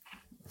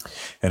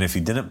 And if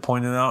he didn't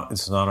point it out,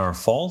 it's not our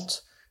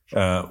fault.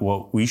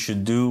 What we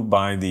should do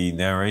by the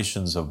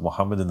narrations of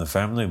Muhammad and the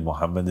family of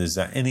Muhammad is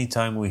that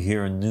anytime we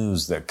hear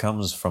news that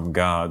comes from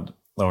God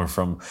or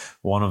from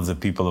one of the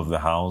people of the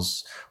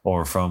house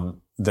or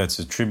that's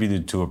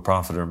attributed to a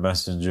prophet or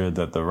messenger,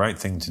 that the right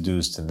thing to do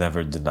is to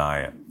never deny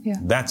it. Yeah.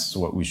 That's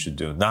what we should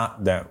do.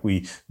 Not that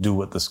we do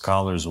what the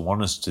scholars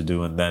want us to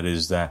do, and that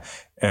is that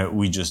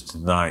we just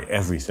deny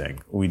everything.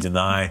 We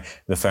deny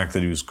the fact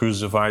that he was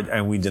crucified,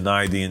 and we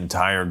deny the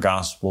entire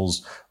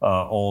Gospels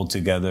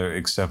altogether,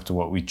 except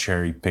what we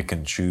cherry pick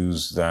and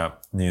choose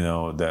that in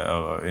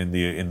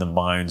the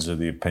minds or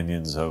the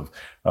opinions of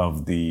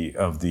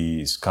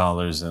the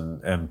scholars,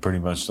 and pretty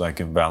much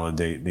like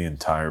invalidate the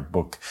entire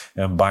book.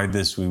 And by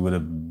this, we would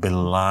have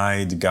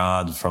belied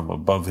God from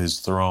above his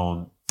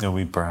throne. And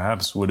we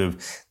perhaps would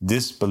have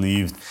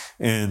disbelieved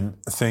in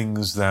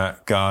things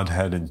that God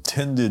had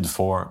intended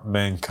for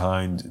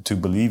mankind to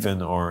believe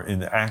in, or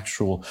in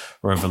actual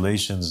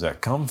revelations that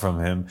come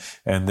from him.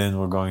 And then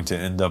we're going to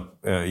end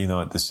up,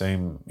 at the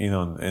same,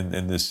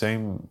 in the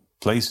same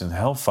place in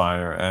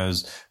hellfire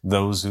as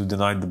those who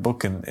denied the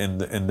book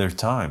in their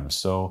time.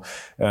 So,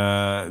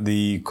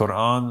 the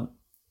Quran,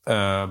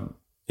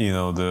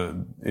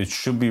 it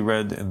should be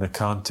read in the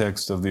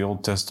context of the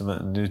Old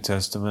Testament and New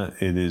Testament.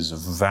 It is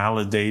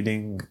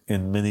validating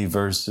in many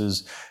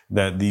verses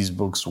that these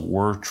books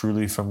were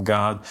truly from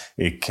God.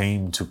 It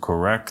came to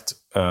correct.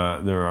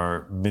 There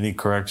are many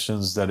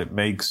corrections that it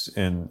makes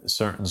in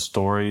certain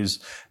stories,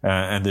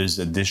 and there's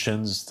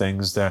additions,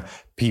 things that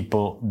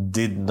people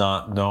did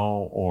not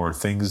know, or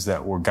things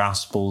that were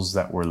gospels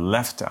that were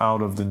left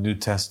out of the New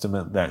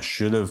Testament that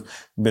should have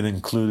been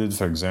included.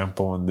 For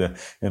example, in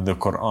the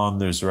Quran,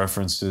 there's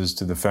references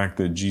to the fact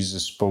that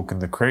Jesus spoke in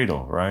the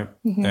cradle, right?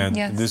 Mm-hmm, and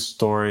yes. This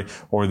story,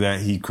 or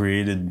that he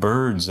created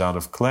birds out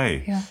of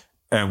clay. Yeah.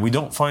 And we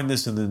don't find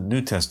this in the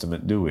New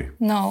Testament, do we?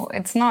 No,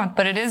 it's not.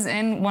 But it is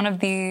in one of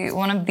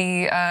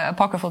the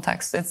apocryphal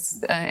texts.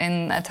 It's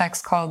in a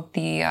text called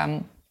the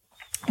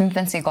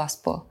Infancy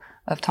Gospel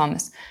of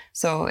Thomas.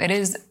 So it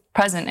is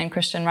present in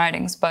Christian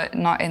writings, but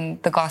not in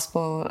the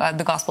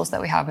Gospels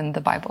that we have in the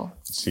Bible.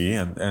 See,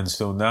 and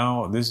so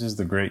now this is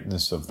the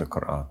greatness of the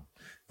Quran.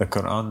 The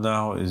Quran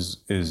now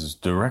is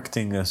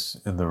directing us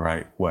in the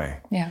right way.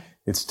 Yeah.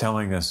 It's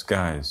telling us,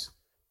 guys,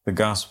 the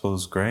gospel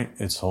is great.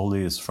 It's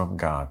holy. It's from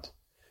God.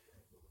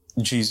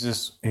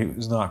 Jesus, he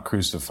was not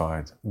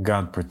crucified.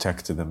 God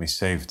protected him. He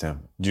saved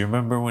him. Do you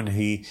remember when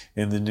he,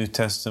 in the New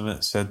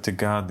Testament, said to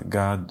God,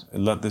 God,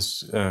 let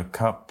this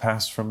cup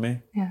pass from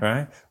me? Yeah.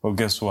 Right? Well,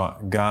 guess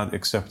what? God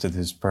accepted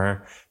his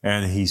prayer,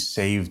 and he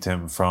saved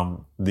him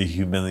from the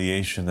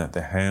humiliation at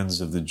the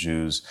hands of the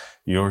Jews.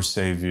 Your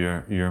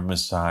Savior, your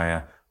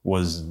Messiah,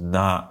 was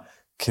not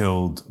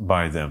killed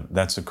by them.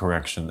 That's a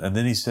correction. And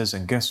then he says,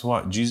 and guess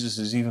what? Jesus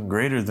is even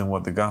greater than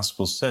what the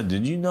gospel said.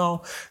 Did you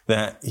know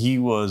that he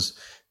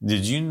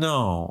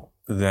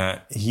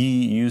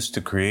used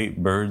to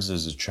create birds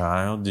as a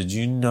child? Did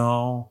you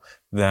know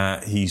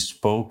that he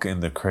spoke in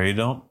the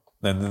cradle?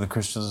 And then the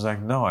Christian is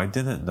like, no, I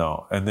didn't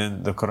know. And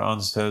then the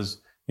Quran says,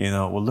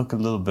 we'll look a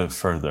little bit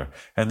further.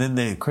 And then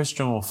the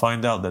Christian will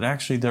find out that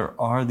actually there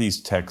are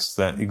these texts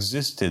that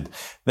existed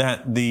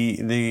that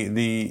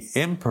the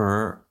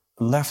emperor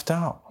left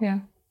out. Yeah.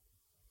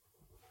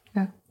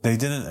 Yeah. They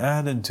didn't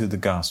add into the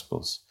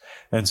Gospels.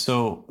 And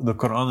so the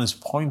Quran is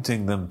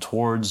pointing them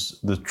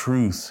towards the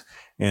truth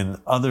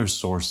in other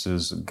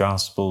sources,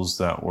 Gospels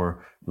that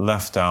were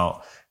left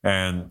out.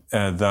 And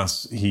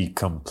thus he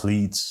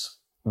completes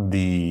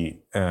the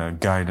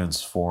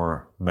guidance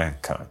for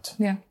mankind.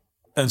 Yeah.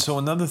 And so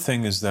another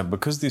thing is that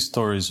because these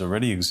stories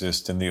already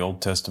exist in the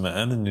Old Testament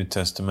and the New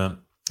Testament,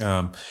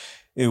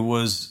 it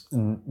was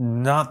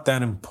not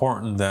that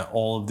important that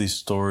all of these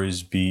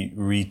stories be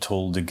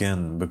retold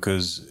again,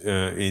 because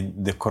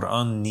the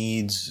Quran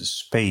needs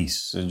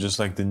space, just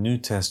like the New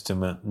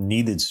Testament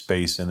needed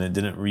space, and it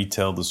didn't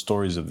retell the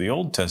stories of the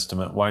Old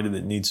Testament. Why did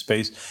it need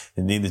space?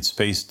 It needed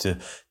space to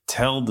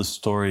tell the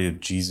story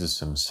of Jesus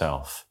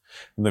himself.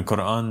 The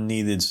Quran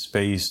needed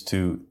space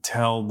to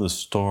tell the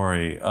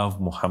story of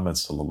Muhammad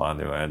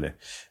sallallahu alaihi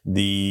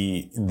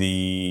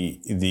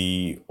wasallam.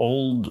 The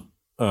old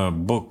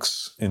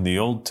books in the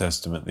Old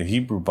Testament, the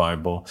Hebrew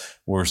Bible,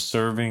 were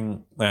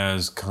serving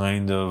as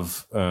kind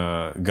of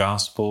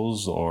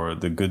gospels, or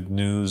the good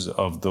news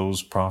of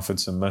those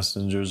prophets and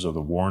messengers, or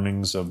the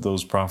warnings of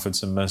those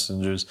prophets and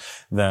messengers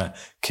that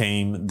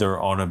came,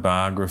 their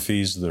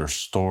autobiographies, their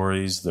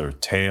stories, their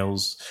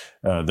tales,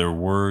 their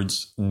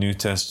words. New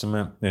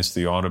Testament, it's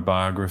the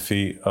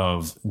autobiography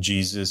of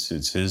Jesus.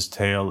 It's his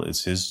tale.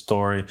 It's his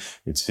story.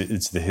 It's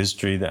the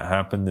history that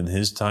happened in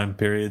his time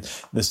period.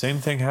 The same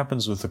thing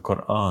happens with the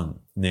Quran,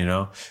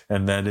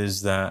 and that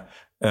is that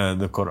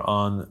the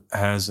Quran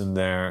has in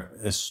there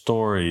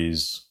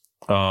stories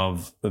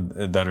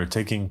that are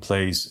taking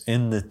place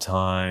in the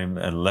time,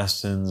 and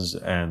lessons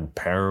and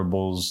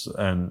parables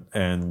and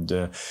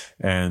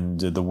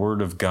the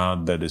word of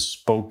God that is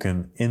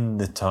spoken in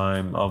the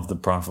time of the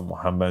Prophet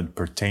Mohammed,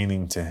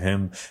 pertaining to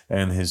him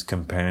and his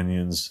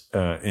companions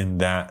in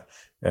that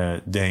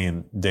day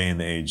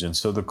and age. And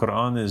so the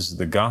Quran is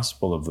the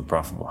gospel of the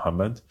Prophet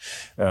Muhammad.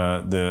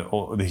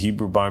 The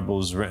Hebrew Bible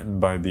is written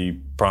by the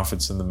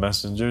prophets and the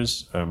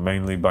messengers,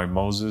 mainly by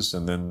Moses,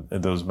 and then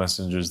those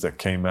messengers that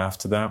came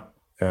after that.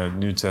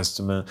 New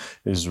Testament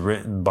is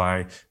written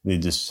by the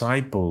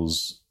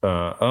disciples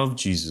of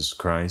Jesus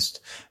Christ,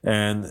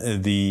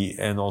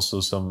 and also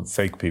some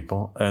fake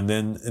people. And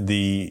then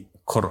the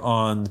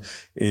Quran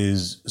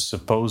is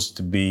supposed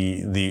to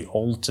be the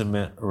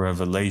ultimate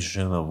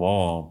revelation of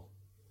all,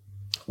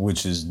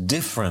 which is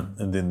different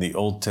than the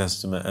Old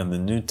Testament and the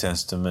New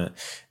Testament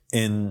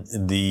in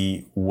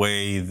the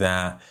way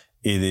that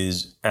it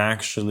is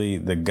actually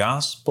the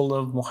gospel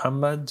of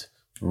Muhammad,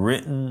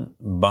 written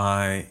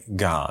by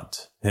God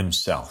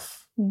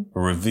himself,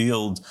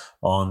 revealed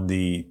on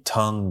the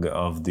tongue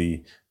of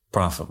the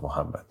Prophet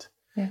Muhammad.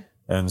 Yeah.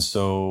 And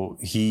so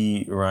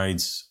he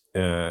writes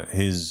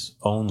his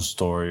own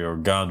story, or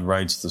God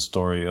writes the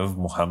story of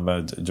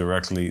Muhammad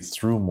directly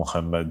through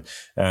Muhammad,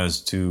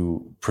 as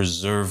to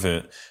preserve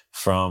it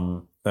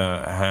from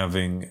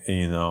having,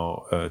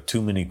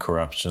 too many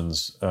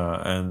corruptions.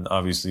 And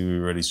obviously we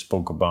already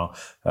spoke about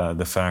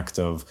the fact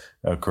of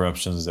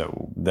corruptions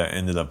that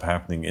ended up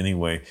happening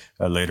anyway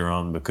later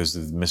on because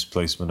of the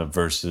misplacement of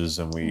verses.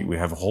 And we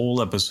have a whole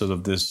episode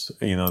of this,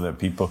 that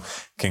people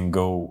can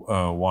go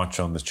watch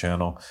on the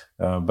channel.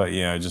 But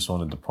yeah, I just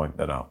wanted to point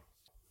that out.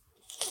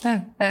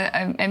 Yeah,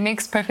 it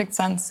makes perfect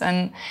sense.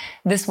 And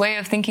this way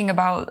of thinking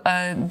about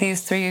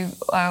these three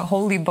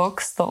holy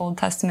books, the Old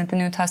Testament, the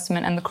New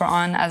Testament, and the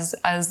Quran,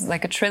 as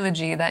like a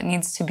trilogy that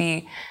needs to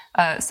be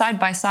side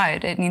by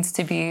side. It needs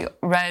to be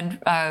read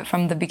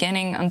from the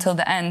beginning until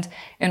the end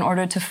in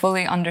order to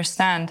fully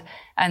understand.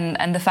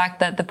 And the fact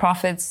that the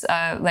prophets,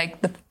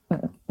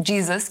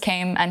 Jesus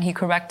came and he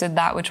corrected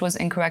that which was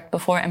incorrect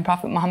before, and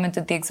Prophet Mohammed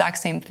did the exact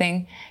same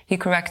thing. He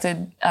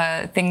corrected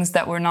things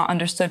that were not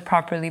understood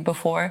properly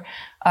before.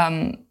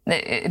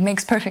 It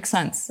makes perfect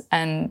sense,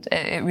 and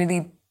it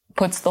really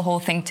puts the whole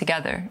thing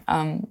together.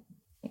 But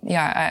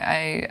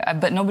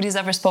nobody's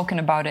ever spoken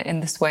about it in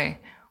this way.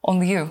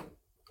 Only you.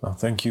 Well,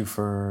 thank you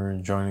for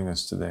joining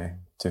us today,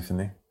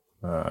 Tiffany.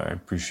 I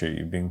appreciate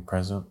you being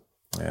present,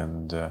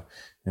 and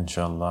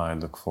inshallah, I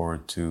look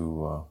forward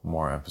to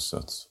more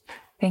episodes.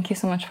 Thank you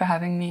so much for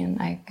having me,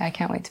 and I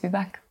can't wait to be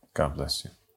back. God bless you.